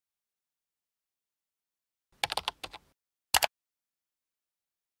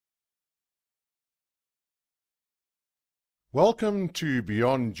Welcome to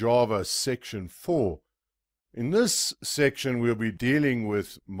Beyond Java Section 4. In this section, we'll be dealing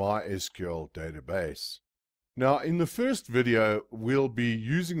with MySQL database. Now, in the first video, we'll be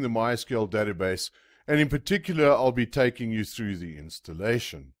using the MySQL database, and in particular, I'll be taking you through the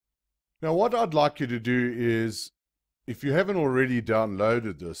installation. Now, what I'd like you to do is, if you haven't already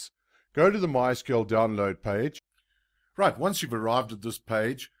downloaded this, go to the MySQL download page. Right, once you've arrived at this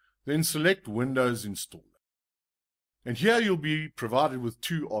page, then select Windows Installer. And here you'll be provided with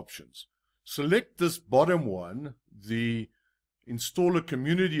two options. Select this bottom one, the Installer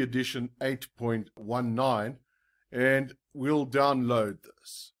Community Edition 8.19, and we'll download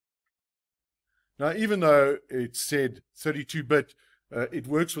this. Now, even though it said 32-bit, it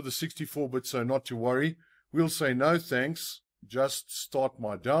works with a 64-bit, so not to worry. We'll say no thanks, just start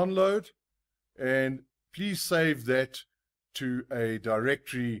my download, and please save that to a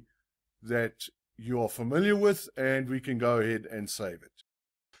directory that you are familiar with, and we can go ahead and save it.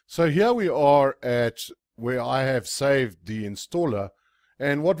 So here we are at where I have saved the installer,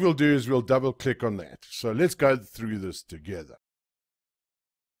 and what we'll do is we'll double click on that. So let's go through this together.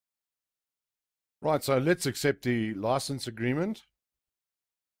 Right, so let's accept the license agreement.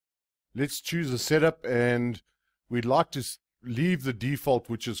 Let's choose a setup, and we'd like to leave the default,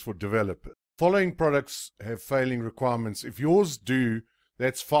 which is for developers. Following products have failing requirements. If yours do,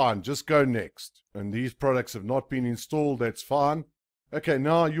 that's fine, just go next. And these products have not been installed, that's fine. Okay,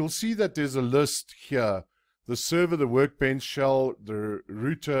 now you'll see that there's a list here. The server, the workbench shell, the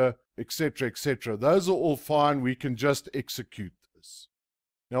router, etc., etc. Those are all fine, we can just execute this.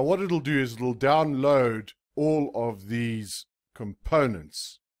 Now what it'll do is it'll download all of these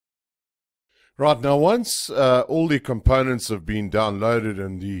components. Right, now once all the components have been downloaded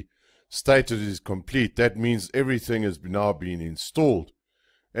and the status is complete, that means everything has now been installed.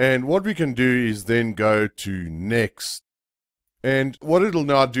 And what we can do is then go to next. And what it'll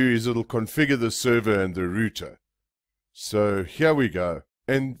now do is it'll configure the server and the router. So here we go.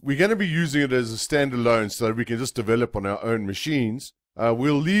 And we're going to be using it as a standalone so that we can just develop on our own machines.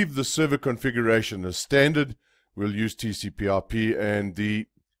 We'll leave the server configuration as standard. We'll use TCP/IP, and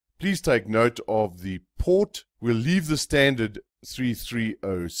please take note of the port. We'll leave the standard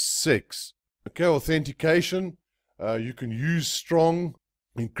 3306. Okay, authentication. You can use strong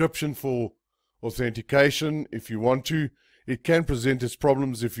encryption for authentication if you want to. It can present its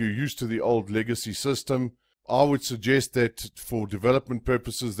problems if you're used to the old legacy system. I would suggest that for development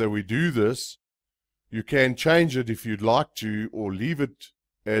purposes that we do this. You can change it if you'd like to, or leave it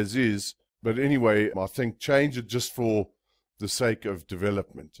as is, but anyway, I think change it just for the sake of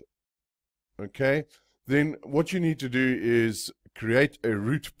development. Okay, then what you need to do is create a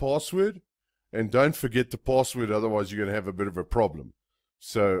root password, and don't forget the password, otherwise you're going to have a bit of a problem.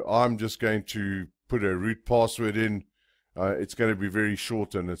 So I'm just going to put a root password in. It's going to be very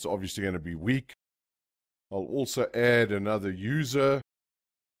short, and it's obviously going to be weak. I'll also add another user,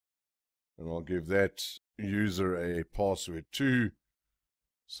 and I'll give that user a password too.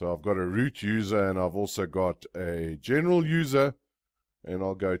 So I've got a root user, and I've also got a general user, and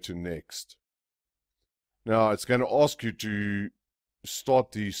I'll go to next. Now it's going to ask you to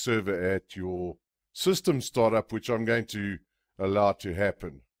start the server at your system startup, which I'm going to allow to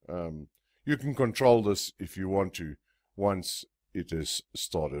happen. You can control this if you want to once it is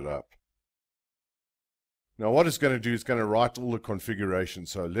started up. Now what it's going to do is going to write all the configuration,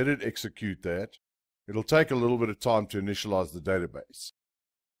 so let it execute that. It'll take a little bit of time to initialize the database.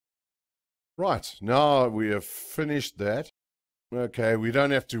 Right, now we have finished that. Okay, we don't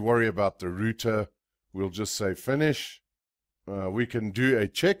have to worry about the router. We'll just say finish. We can do a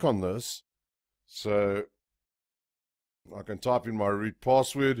check on this. So I can type in my root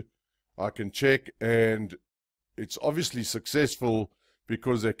password, I can check, and it's obviously successful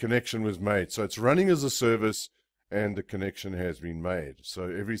because a connection was made. So it's running as a service and the connection has been made. So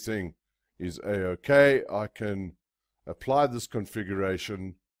everything is A-OK. I can apply this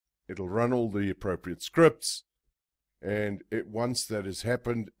configuration. It'll run all the appropriate scripts, and once that has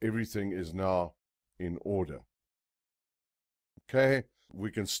happened, everything is now in order. Okay. We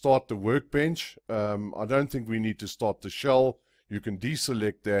can start the workbench. I don't think we need to start the shell. You can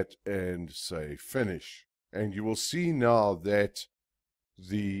deselect that and say finish. And you will see now that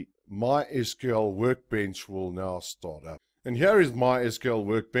the MySQL workbench will now start up. And here is MySQL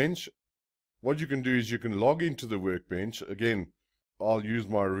workbench. What you can do is you can log into the workbench. Again, I'll use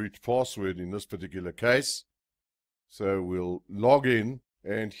my root password in this particular case. So we'll log in,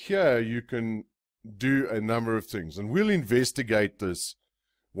 and here you can do a number of things. And we'll investigate this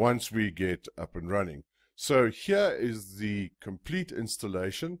once we get up and running. So here is the complete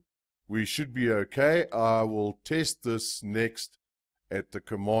installation. we should be okay. I will test this next at the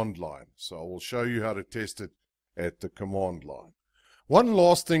command line. So I will show you how to test it at the command line. One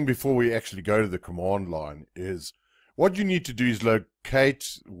last thing before we actually go to the command line is what you need to do is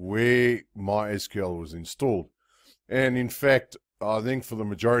locate where MySQL was installed. And in fact, I think for the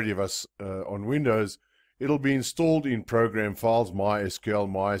majority of us on Windows, it'll be installed in program files,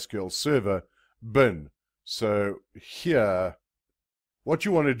 MySQL server, bin. So here, what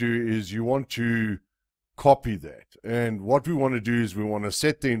you want to do is you want to copy that. And what we want to do is we want to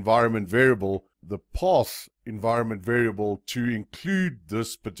set the environment variable, the path environment variable, to include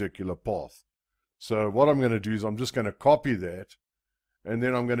this particular path. So what I'm going to do is I'm just going to copy that, and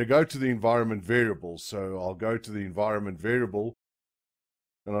then I'm going to go to the environment variable. So I'll go to the environment variable,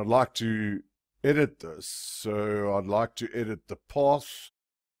 and I'd like to edit this. So I'd like to edit the path,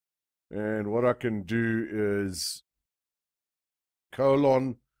 and what I can do is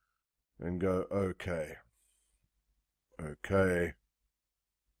colon and go OK, OK,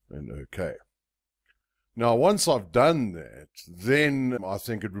 and OK. Now, once I've done that, then I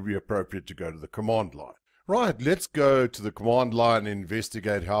think it would be appropriate to go to the command line. Right, let's go to the command line and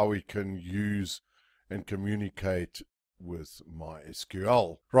investigate how we can use and communicate with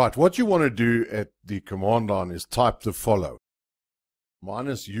MySQL. Right, what you want to do at the command line is type the follow.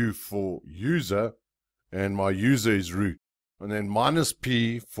 -u for user, and my user is root. And then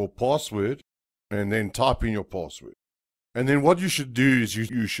 -p for password, and then type in your password. And then what you should do is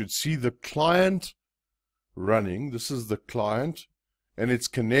you should see the client running. This is the client, and it's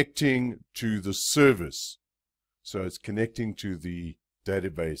connecting to the service. So it's connecting to the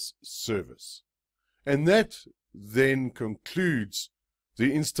database service. And that then concludes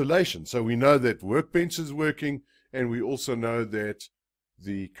the installation. So we know that Workbench is working, and we also know that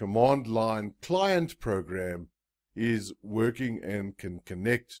the command line client program is working and can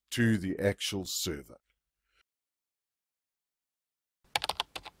connect to the actual server.